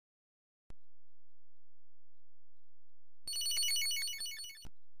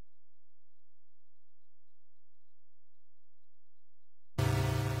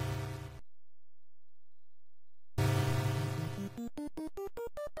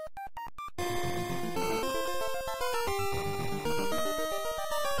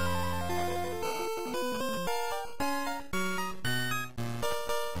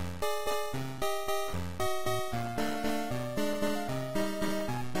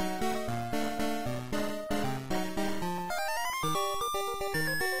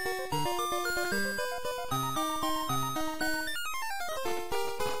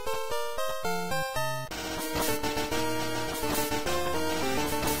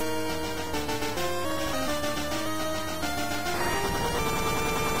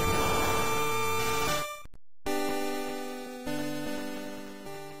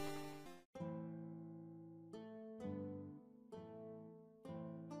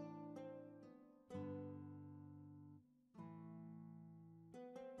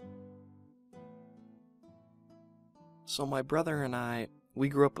So my brother and we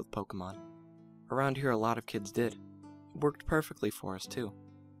grew up with Pokemon. Around here a lot of kids did. It worked perfectly for us too.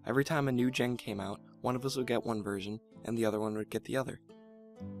 Every time a new gen came out, one of us would get one version, and the other one would get the other.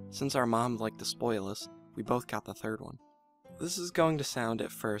 Since our mom liked to spoil us, we both got the third one. This is going to sound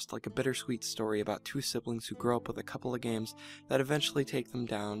at first like a bittersweet story about two siblings who grow up with a couple of games that eventually take them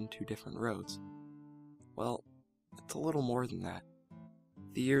down two different roads. Well, it's a little more than that.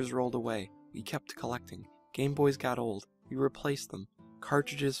 The years rolled away, we kept collecting. Game Boys got old, we replaced them,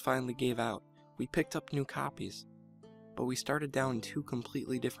 cartridges finally gave out, we picked up new copies. But we started down two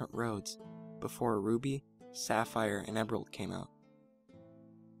completely different roads before Ruby, Sapphire, and Emerald came out.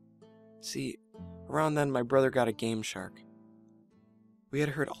 See, around then my brother got a Game Shark. We had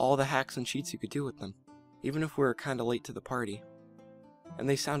heard all the hacks and cheats you could do with them, even if we were kinda late to the party. And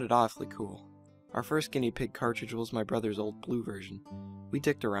they sounded awfully cool. Our first guinea pig cartridge was my brother's old blue version. We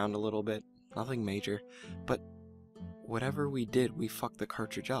dicked around a little bit. Nothing major, but whatever we did, we fucked the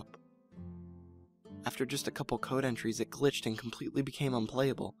cartridge up. After just a couple code entries, it glitched and completely became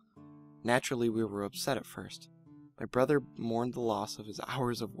unplayable. Naturally, we were upset at first. My brother mourned the loss of his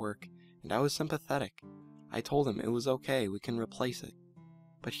hours of work, and I was sympathetic. I told him it was okay, we can replace it.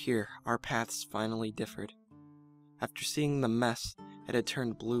 But here, our paths finally differed. After seeing the mess it had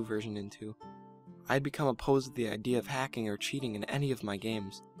turned blue version into, I'd become opposed to the idea of hacking or cheating in any of my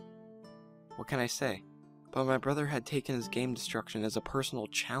games. What can I say? But my brother had taken his game destruction as a personal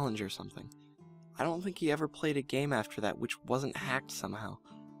challenge or something. I don't think he ever played a game after that which wasn't hacked somehow.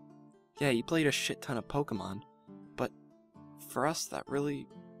 Yeah, he played a shit ton of Pokemon, but for us that really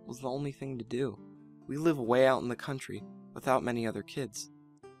was the only thing to do. We live way out in the country, without many other kids,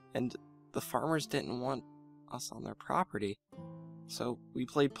 and the farmers didn't want us on their property, so we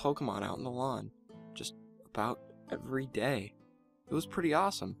played Pokemon out in the lawn, just about every day. It was pretty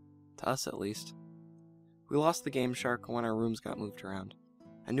awesome. To us, at least. We lost the Game Shark when our rooms got moved around.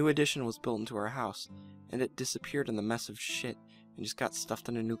 A new addition was built into our house, and it disappeared in the mess of shit and just got stuffed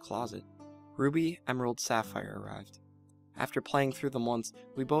in a new closet. Ruby, Emerald, Sapphire arrived. After playing through them once,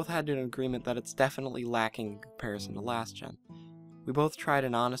 we both had an agreement that it's definitely lacking in comparison to last gen. We both tried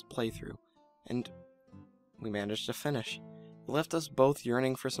an honest playthrough, and we managed to finish. It left us both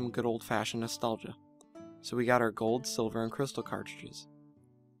yearning for some good old-fashioned nostalgia. So we got our gold, silver, and crystal cartridges.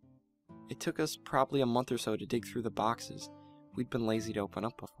 It took us probably a month or so to dig through the boxes we'd been lazy to open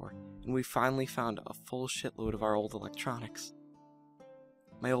up before, and we finally found a full shitload of our old electronics.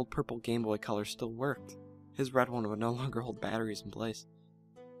 My old purple Game Boy Color still worked. His red one would no longer hold batteries in place.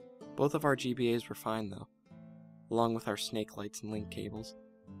 Both of our GBAs were fine though, along with our snake lights and link cables.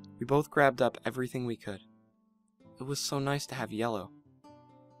 We both grabbed up everything we could. It was so nice to have yellow,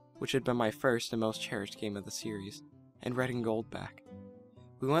 which had been my first and most cherished game of the series, and red and gold back.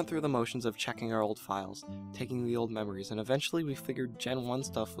 We went through the motions of checking our old files, taking the old memories, and eventually we figured Gen 1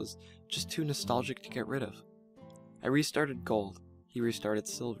 stuff was just too nostalgic to get rid of. I restarted Gold, he restarted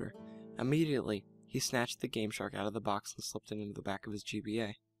Silver. Immediately, he snatched the Game Shark out of the box and slipped it into the back of his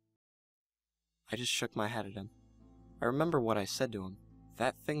GBA. I just shook my head at him. I remember what I said to him.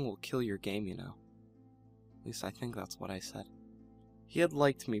 That thing will kill your game, you know. At least I think that's what I said. He had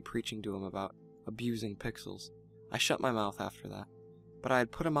liked me preaching to him about abusing pixels. I shut my mouth after that. But I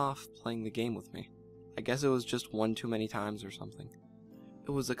had put him off playing the game with me. I guess it was just one too many times or something. It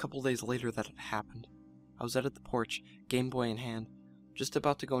was a couple days later that it happened. I was out at the porch, Game Boy in hand, just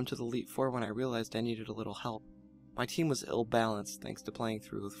about to go into the Elite Four when I realized I needed a little help. My team was ill-balanced thanks to playing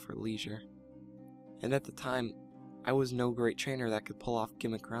through for leisure. And at the time, I was no great trainer that could pull off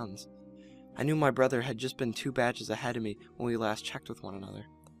gimmick runs. I knew my brother had just been 2 badges ahead of me when we last checked with one another,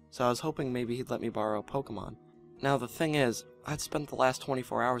 so I was hoping maybe he'd let me borrow a Pokemon. Now the thing is, I'd spent the last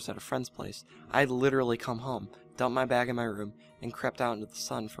 24 hours at a friend's place. I'd literally come home, dumped my bag in my room, and crept out into the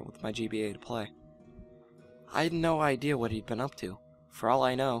sun with my GBA to play. I had no idea what he'd been up to. For all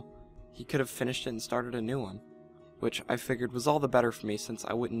I know, he could have finished it and started a new one, which I figured was all the better for me since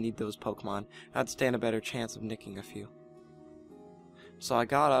I wouldn't need those Pokemon, and I'd stand a better chance of nicking a few. So I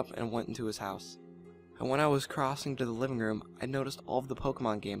got up and went into his house, and when I was crossing to the living room, I noticed all of the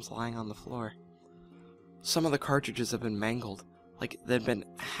Pokemon games lying on the floor. Some of the cartridges had been mangled, like they'd been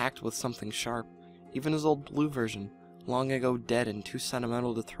hacked with something sharp. Even his old blue version, long ago dead and too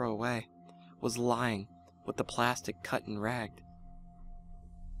sentimental to throw away, was lying with the plastic cut and ragged.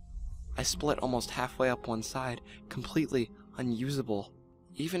 I split almost halfway up one side, completely unusable.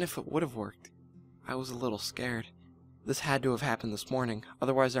 Even if it would have worked, I was a little scared. This had to have happened this morning,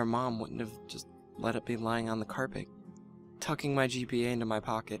 otherwise our mom wouldn't have just let it be lying on the carpet. Tucking my GBA into my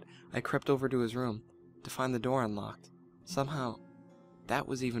pocket, I crept over to his room to find the door unlocked. Somehow, that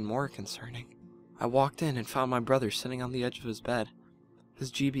was even more concerning. I walked in and found my brother sitting on the edge of his bed.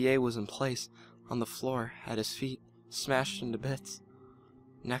 His GBA was in place, on the floor, at his feet, smashed into bits.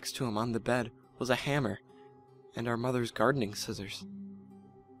 Next to him on the bed was a hammer and our mother's gardening scissors.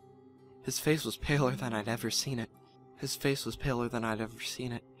 His face was paler than I'd ever seen it.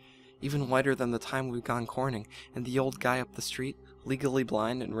 Even whiter than the time we'd gone corning, and the old guy up the street, legally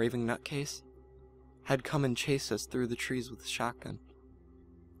blind and raving nutcase, had come and chased us through the trees with a shotgun.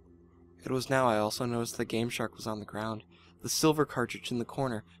 It was now I also noticed the Game Shark was on the ground, the silver cartridge in the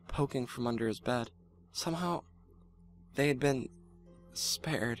corner, poking from under his bed. Somehow, they had been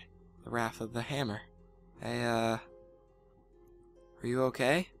spared the wrath of the hammer. Hey, are you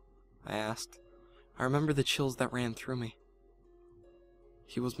okay? I asked. I remember the chills that ran through me.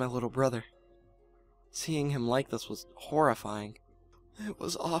 He was my little brother. Seeing him like this was horrifying. It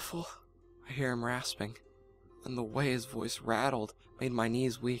was awful, I hear him rasping, and the way his voice rattled made my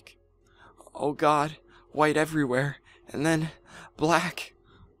knees weak. Oh God, white everywhere, and then black.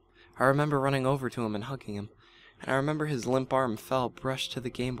 I remember running over to him and hugging him, and I remember his limp arm fell brushed to the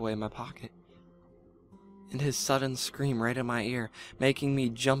Game Boy in my pocket, and his sudden scream right in my ear, making me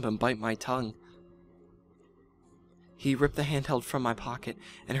jump and bite my tongue. He ripped the handheld from my pocket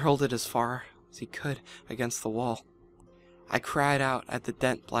and hurled it as far as he could against the wall. I cried out at the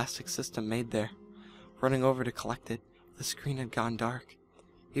dent plastic system made there. Running over to collect it, the screen had gone dark.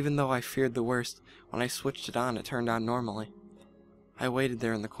 Even though I feared the worst, when I switched it on, it turned on normally. I waited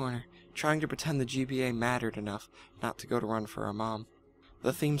there in the corner, trying to pretend the GBA mattered enough not to go to run for our mom.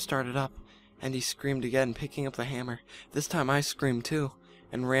 The theme started up, and he screamed again, picking up the hammer. This time I screamed too,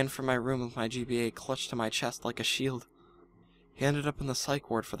 and ran from my room with my GBA clutched to my chest like a shield. He ended up in the psych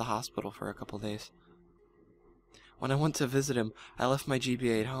ward for the hospital for a couple days. When I went to visit him, I left my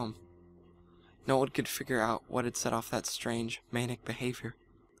GBA at home. No one could figure out what had set off that strange, manic behavior.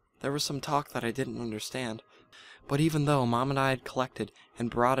 There was some talk that I didn't understand, but even though Mom and I had collected and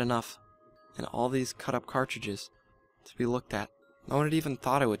brought enough, and all these cut-up cartridges, to be looked at, no one had even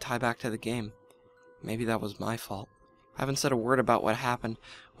thought it would tie back to the game. Maybe that was my fault. I haven't said a word about what happened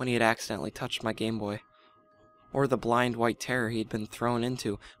when he had accidentally touched my Game Boy, or the blind white terror he had been thrown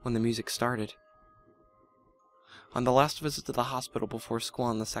into when the music started. On the last visit to the hospital before school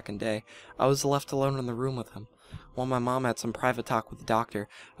on the second day, I was left alone in the room with him, while my mom had some private talk with the doctor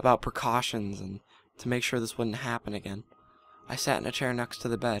about precautions and to make sure this wouldn't happen again. I sat in a chair next to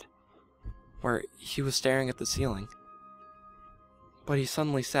the bed, where he was staring at the ceiling. But he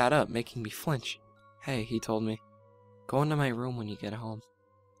suddenly sat up, making me flinch. Hey, he told me, go into my room when you get home.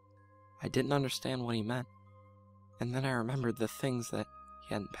 I didn't understand what he meant, and then I remembered the things that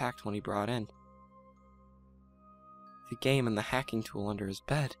he hadn't packed when he brought in. The game and the hacking tool under his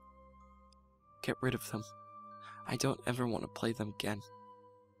bed. Get rid of them. I don't ever want to play them again.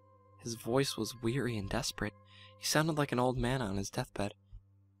 His voice was weary and desperate. He sounded like an old man on his deathbed.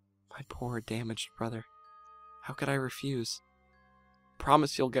 My poor, damaged brother. How could I refuse?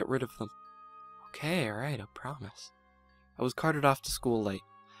 Promise you'll get rid of them. Okay, alright, I promise. I was carted off to school late,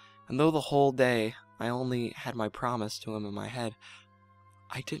 and though the whole day I only had my promise to him in my head,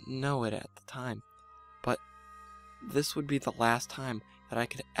 I didn't know it at the time. But this would be the last time that I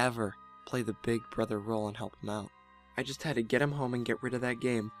could ever play the big brother role and help him out. I just had to get him home and get rid of that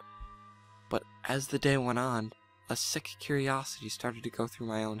game. But as the day went on, a sick curiosity started to go through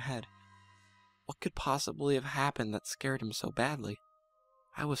my own head. What could possibly have happened that scared him so badly?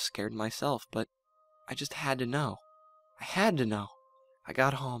 I was scared myself, but I just had to know. I had to know. I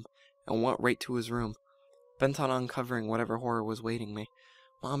got home and went right to his room, bent on uncovering whatever horror was waiting me.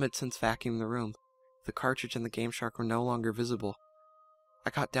 Mom had since vacuumed the room. The cartridge and the Game Shark were no longer visible. I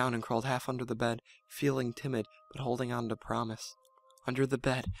got down and crawled half under the bed, feeling timid but holding on to promise. Under the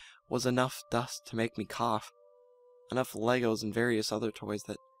bed was enough dust to make me cough, enough Legos and various other toys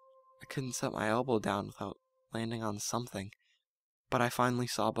that I couldn't set my elbow down without landing on something. But I finally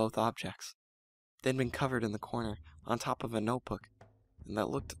saw both objects. They'd been covered in the corner, on top of a notebook, and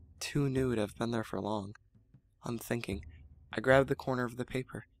that looked too new to have been there for long. Unthinking, I grabbed the corner of the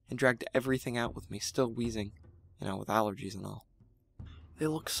paper and dragged everything out with me, still wheezing, with allergies and all. They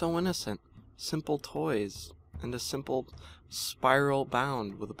looked so innocent. Simple toys, and a simple spiral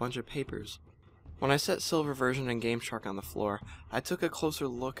bound with a bunch of papers. When I set Silver version and Game Shark on the floor, I took a closer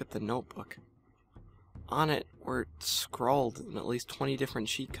look at the notebook. On it were scrawled in at least 20 different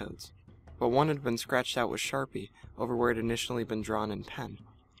cheat codes, but one had been scratched out with Sharpie over where it had initially been drawn in pen.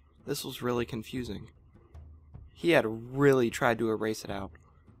 This was really confusing. He had really tried to erase it out.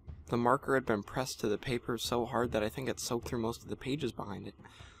 The marker had been pressed to the paper so hard that I think it soaked through most of the pages behind it.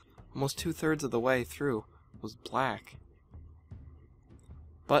 Almost 2/3 of the way through was black.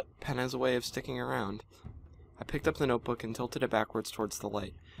 But pen has a way of sticking around. I picked up the notebook and tilted it backwards towards the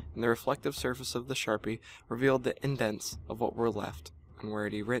light, and the reflective surface of the Sharpie revealed the indents of what were left and where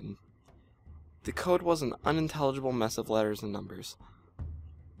it had written. The code was an unintelligible mess of letters and numbers,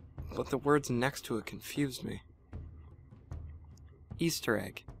 but the words next to it confused me. Easter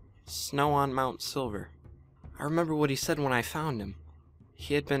egg. Snow on Mt.Silver. I remember what he said when I found him.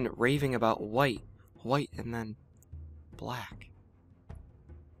 He had been raving about white, and then black.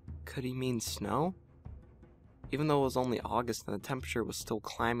 Could he mean snow? Even though it was only August and the temperature was still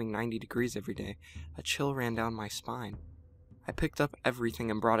climbing 90 degrees every day, a chill ran down my spine. I picked up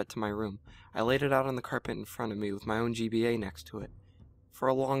everything and brought it to my room. I laid it out on the carpet in front of me with my own GBA next to it. For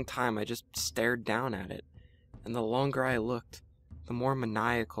a long time I just stared down at it, and the longer I looked, the more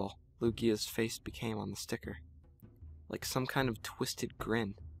maniacal Lugia's face became on the sticker. Like some kind of twisted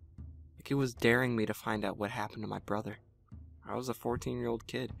grin. Like it was daring me to find out what happened to my brother. I was a 14-year-old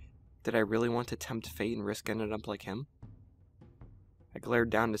kid. Did I really want to tempt fate and risk ending up like him? I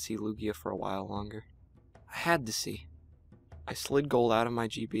glared down to see Lugia for a while longer. I had to see. I slid gold out of my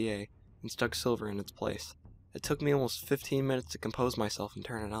GBA and stuck silver in its place. It took me almost 15 minutes to compose myself and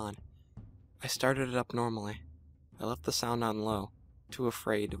turn it on. I started it up normally. I left the sound on low, too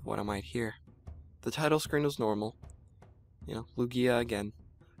afraid of what I might hear. The title screen was normal. Lugia again.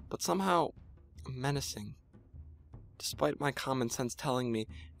 But somehow menacing. Despite my common sense telling me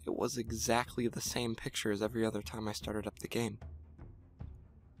it was exactly the same picture as every other time I started up the game.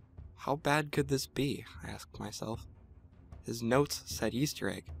 How bad could this be? I asked myself. His notes said Easter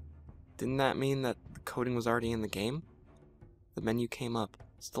egg. Didn't that mean that the coding was already in the game? The menu came up,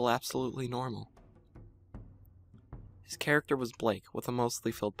 still absolutely normal. His character was Blake, with a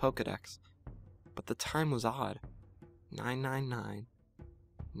mostly filled Pokedex. But the time was odd. 999.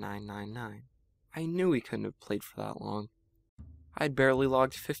 999. I knew he couldn't have played for that long. I'd barely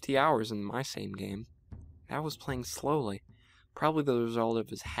logged 50 hours in my same game. I was playing slowly, probably the result of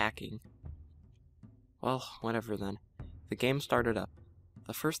his hacking. Well, whatever then. The game started up.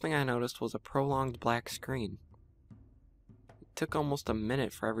 The first thing I noticed was a prolonged black screen. It took almost a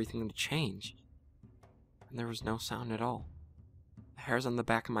minute for everything to change, and there was no sound at all. The hairs on the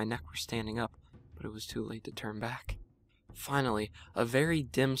back of my neck were standing up, but it was too late to turn back. Finally, a very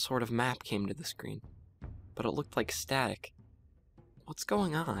dim sort of map came to the screen, but it looked like static. What's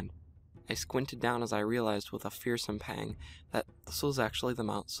going on? I squinted down as I realized with a fearsome pang that this was actually the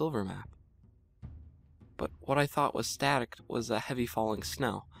Mt.Silver map. But what I thought was static was a heavy falling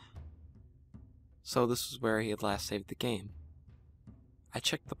snow. So this was where he had last saved the game. I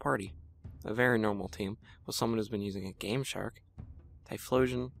checked the party. A very normal team, with someone who's been using a Game Shark,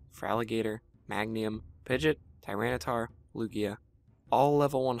 Typhlosion, Feraligatr, Magnium, Pidgeot, Tyranitar, Lugia, all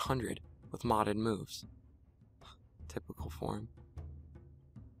level 100 with modded moves. Typical form.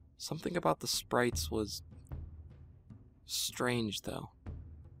 Something about the sprites was strange, though.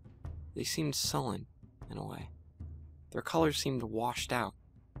 They seemed sullen, in a way. Their colors seemed washed out.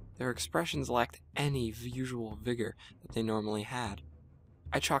 Their expressions lacked any usual vigor that they normally had.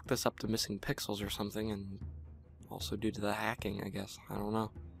 I chalked this up to missing pixels or something, and also due to the hacking, I guess. I don't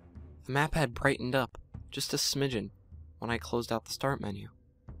know. The map had brightened up, just a smidgen, when I closed out the start menu.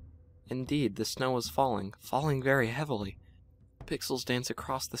 Indeed, the snow was falling very heavily. Pixels danced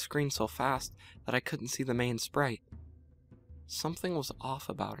across the screen so fast that I couldn't see the main sprite. Something was off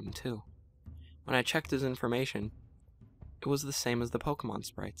about him, too. When I checked his information, it was the same as the Pokemon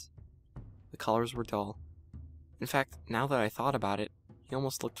sprites. The colors were dull. In fact, now that I thought about it, he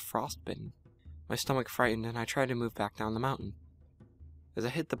almost looked frostbitten. My stomach frightened, and I tried to move back down the mountain. As I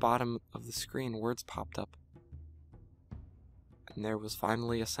hit the bottom of the screen, words popped up. And there was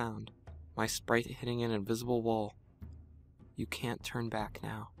finally a sound. My sprite hitting an invisible wall. You can't turn back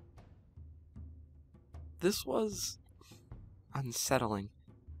now. This was unsettling.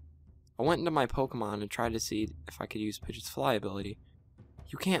 I went into my Pokemon and tried to see if I could use Pidgeot's fly ability.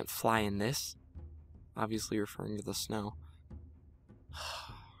 You can't fly in this. Obviously referring to the snow.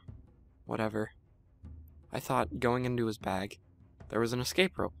 Whatever. I thought, going into his bag, there was an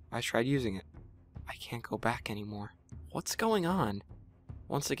escape rope. I tried using it. I can't go back anymore. What's going on?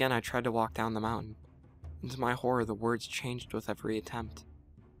 Once again, I tried to walk down the mountain. And to my horror, the words changed with every attempt.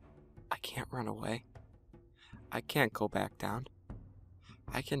 I can't run away. I can't go back down.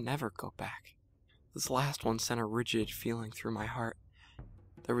 I can never go back. This last one sent a rigid feeling through my heart.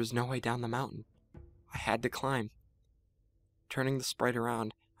 There was no way down the mountain. I had to climb. Turning the sprite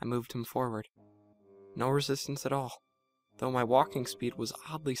around, I moved him forward. No resistance at all, though my walking speed was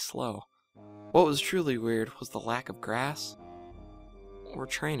oddly slow. What was truly weird was the lack of grass, or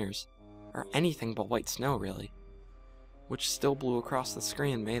trainers, or anything but white snow really, which still blew across the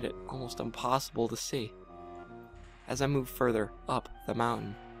screen and made it almost impossible to see. As I moved further up the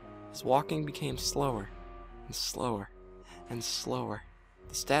mountain, his walking became slower, and slower, and slower.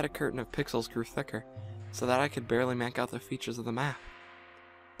 The static curtain of pixels grew thicker, so that I could barely make out the features of the map.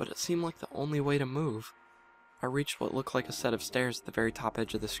 But it seemed like the only way to move. I reached what looked like a set of stairs at the very top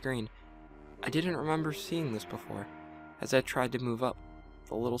edge of the screen. I didn't remember seeing this before. As I tried to move up,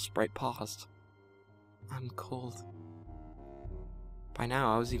 the little sprite paused. I'm cold. By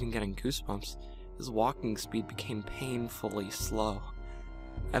now I was even getting goosebumps. His walking speed became painfully slow.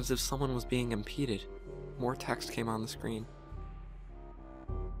 As if someone was being impeded. More text came on the screen.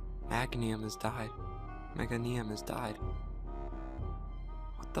 Magnesium has died. Meganium has died.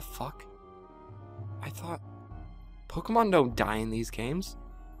 What the fuck? I thought... Pokemon don't die in these games.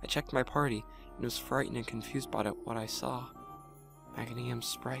 I checked my party and was frightened and confused by what I saw. Magnesium's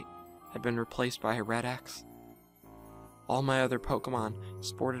sprite had been replaced by a red X. All my other Pokemon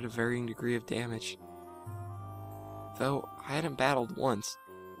sported a varying degree of damage. Though I hadn't battled once,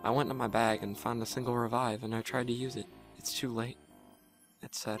 I went into my bag and found a single revive and I tried to use it. It's too late,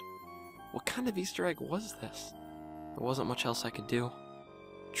 it said. What kind of Easter egg was this? There wasn't much else I could do.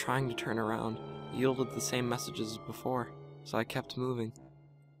 Trying to turn around yielded the same messages as before, so I kept moving.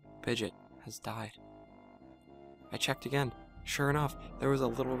 Pidgeot has died. I checked again. Sure enough, there was a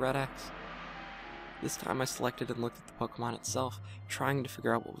little red X. This time I selected and looked at the Pokemon itself, trying to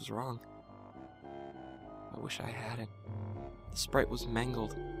figure out what was wrong. I wish I hadn't. The sprite was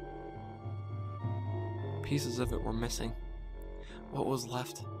mangled. Pieces of it were missing. What was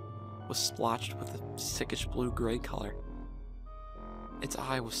left was splotched with a sickish blue-gray color. Its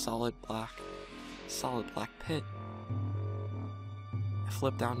eye was solid black pit. I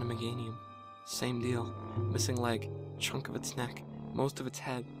flipped down to Meganium. Same deal. Missing leg, chunk of its neck, most of its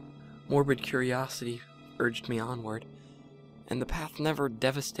head. Morbid curiosity urged me onward, and the path never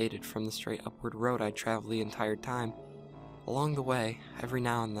deviated from the straight upward road I'd traveled the entire time. Along the way, every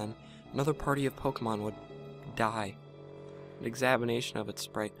now and then, another party of Pokemon would die. An examination of its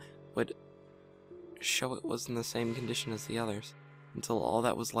sprite would show it was in the same condition as the others, until all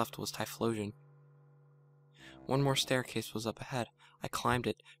that was left was Typhlosion. One more staircase was up ahead. I climbed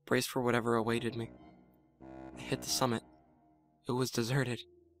it, braced for whatever awaited me. I hit the summit. It was deserted.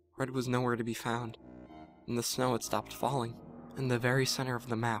 Red was nowhere to be found. In the snow had stopped falling. In the very center of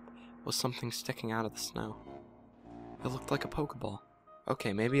the map was something sticking out of the snow. It looked like a Pokeball.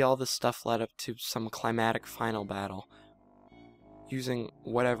 Okay, maybe all this stuff led up to some climatic final battle, using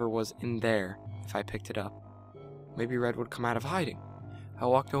whatever was in there if I picked it up. Maybe Red would come out of hiding. I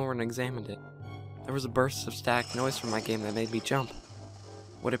walked over and examined it. There was a burst of static noise from my game that made me jump.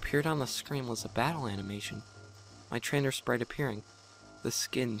 What appeared on the screen was a battle animation. My trainer sprite appearing, the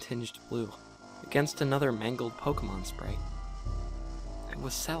skin tinged blue, against another mangled Pokemon sprite. It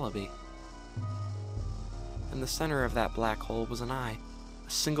was Celebi. In the center of that black hole was an eye. A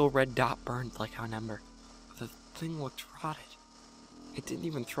single red dot burned like an ember. The thing looked rotted. It didn't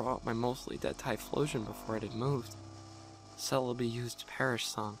even throw out my mostly dead Typhlosion before it had moved. Celebi used Perish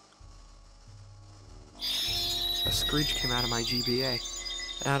Song. A screech came out of my GBA,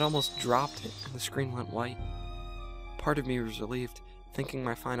 and I'd almost dropped it, and the screen went white. Part of me was relieved, thinking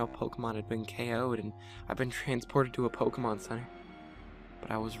my final Pokemon had been KO'd and I'd been transported to a Pokemon Center.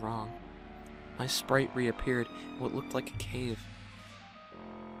 But I was wrong. My sprite reappeared in what looked like a cave.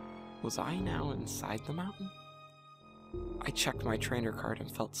 Was I now inside the mountain? I checked my trainer card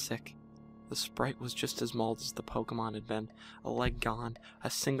and felt sick. The sprite was just as mauled as the Pokemon had been, a leg gone, a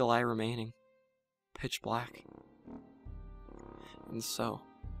single eye remaining. Pitch black. And so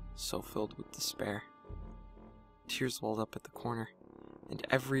filled with despair. Tears welled up at the corner, and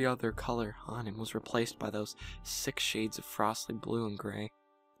every other color on him was replaced by those 6 shades of frostly blue and gray.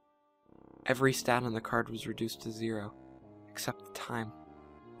 Every stat on the card was reduced to 0, except the time,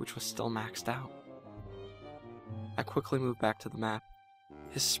 which was still maxed out. I quickly moved back to the map.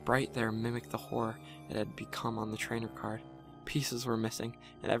 His sprite there mimicked the horror it had become on the trainer card. Pieces were missing,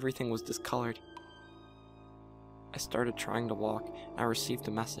 and everything was discolored. I started trying to walk, and I received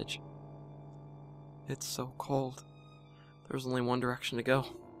a message. It's so cold. There was only one direction to go.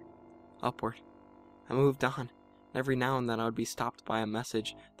 Upward. I moved on, and every now and then I would be stopped by a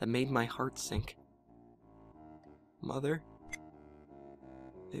message that made my heart sink. Mother?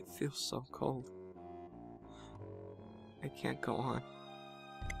 It feels so cold. I can't go on.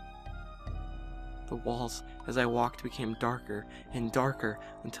 The walls, as I walked, became darker and darker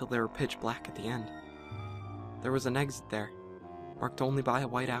until they were pitch black at the end. There was an exit there, marked only by a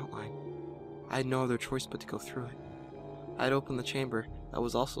white outline. I had no other choice but to go through it. I had opened the chamber that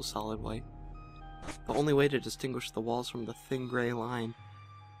was also solid white. The only way to distinguish the walls from the thin gray line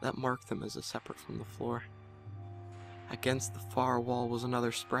that marked them as separate from the floor. Against the far wall was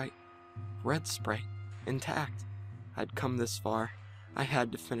another sprite, red sprite, intact. I'd come this far. I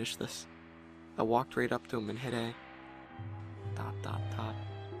had to finish this. I walked right up to him and hit A. ...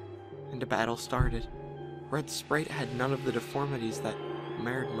 And the battle started. Red sprite had none of the deformities that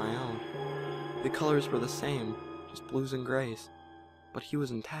mirrored my own. The colors were the same, just blues and grays. But he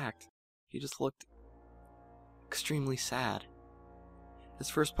was intact. He just looked extremely sad. His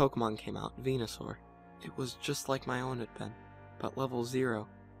first Pokemon came out, Venusaur. It was just like my own had been, but level 0.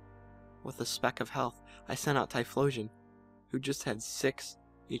 With a speck of health, I sent out Typhlosion, who just had 6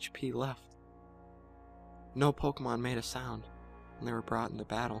 HP left. No Pokemon made a sound when they were brought into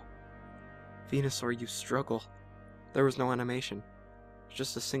battle. Venusaur used Struggle. There was no animation,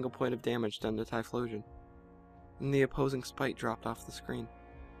 just a single point of damage done to Typhlosion. Then the opposing sprite dropped off the screen.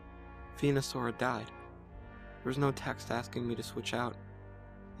 Venusaur had died. There was no text asking me to switch out.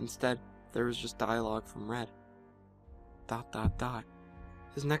 Instead, there was just dialogue from Red. ...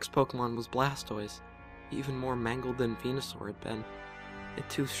 His next Pokemon was Blastoise, even more mangled than Venusaur had been. It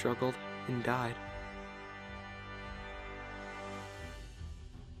too struggled and died.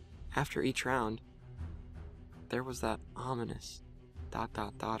 After each round, there was that ominous ...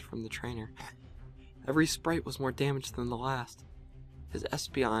 from the trainer. Every sprite was more damaged than the last. His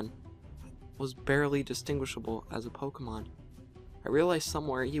Espeon was barely distinguishable as a Pokemon. I realized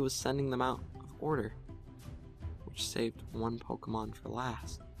somewhere he was sending them out of order, which saved one Pokemon for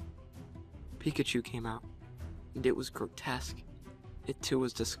last. Pikachu came out, and it was grotesque. It too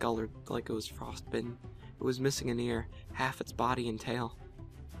was discolored like it was frostbitten. It was missing an ear, half its body and tail.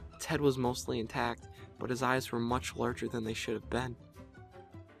 Its head was mostly intact, but his eyes were much larger than they should have been,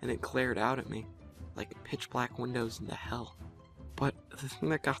 and it glared out at me like pitch black windows into hell. But the thing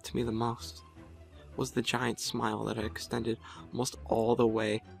that got to me the most was the giant smile that had extended almost all the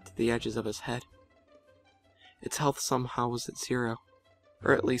way to the edges of his head. Its health somehow was at 0,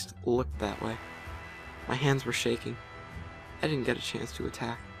 or at least looked that way. My hands were shaking. I didn't get a chance to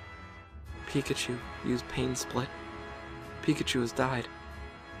attack. Pikachu used Pain Split. Pikachu has died.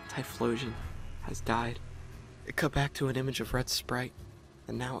 Typhlosion has died. It cut back to an image of Red Sprite,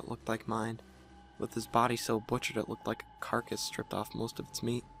 and now it looked like mine. With his body so butchered it looked like a carcass stripped off most of its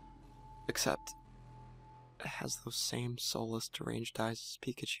meat. Except, it has those same soulless, deranged eyes as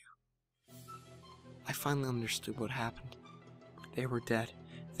Pikachu. I finally understood what happened. They were dead.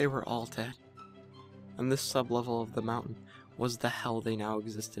 They were all dead. And this sub-level of the mountain was the hell they now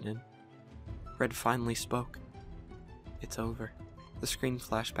existed in. Red finally spoke. It's over. The screen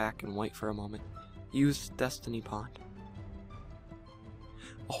flashed back in white for a moment. Used Destiny Pond.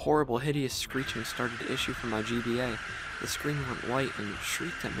 A horrible, hideous screeching started to issue from my GBA. The screen went white and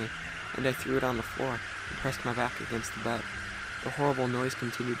shrieked at me, and I threw it on the floor and pressed my back against the bed. The horrible noise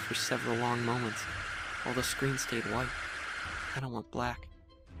continued for several long moments, while the screen stayed white. Then it went black.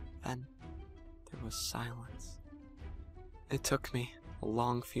 Then there was silence. It took me a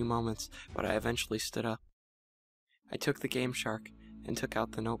long few moments, but I eventually stood up. I took the Game Shark and took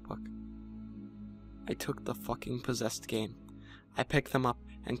out the notebook. I took the fucking possessed game. I picked them up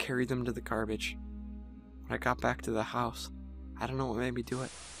and carried them to the garbage. When I got back to the house, I don't know what made me do it,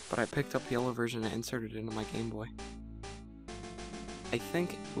 but I picked up the yellow version and inserted it into my Game Boy. I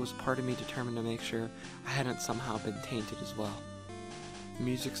think it was part of me determined to make sure I hadn't somehow been tainted as well. The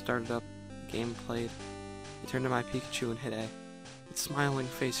music started up, the game played. I turned to my Pikachu and hit A. Its smiling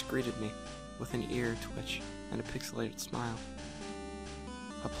face greeted me with an ear twitch and a pixelated smile.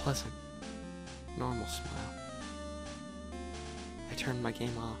 A pleasant, normal smile. I turned my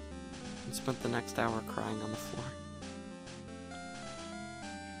game off and spent the next hour crying on the floor.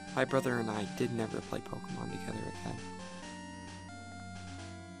 My brother and I did never play Pokemon together again.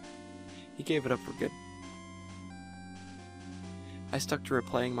 He gave it up for good. I stuck to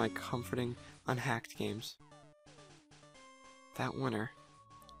replaying my comforting, unhacked games. That winter,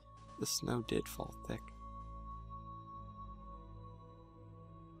 the snow did fall thick.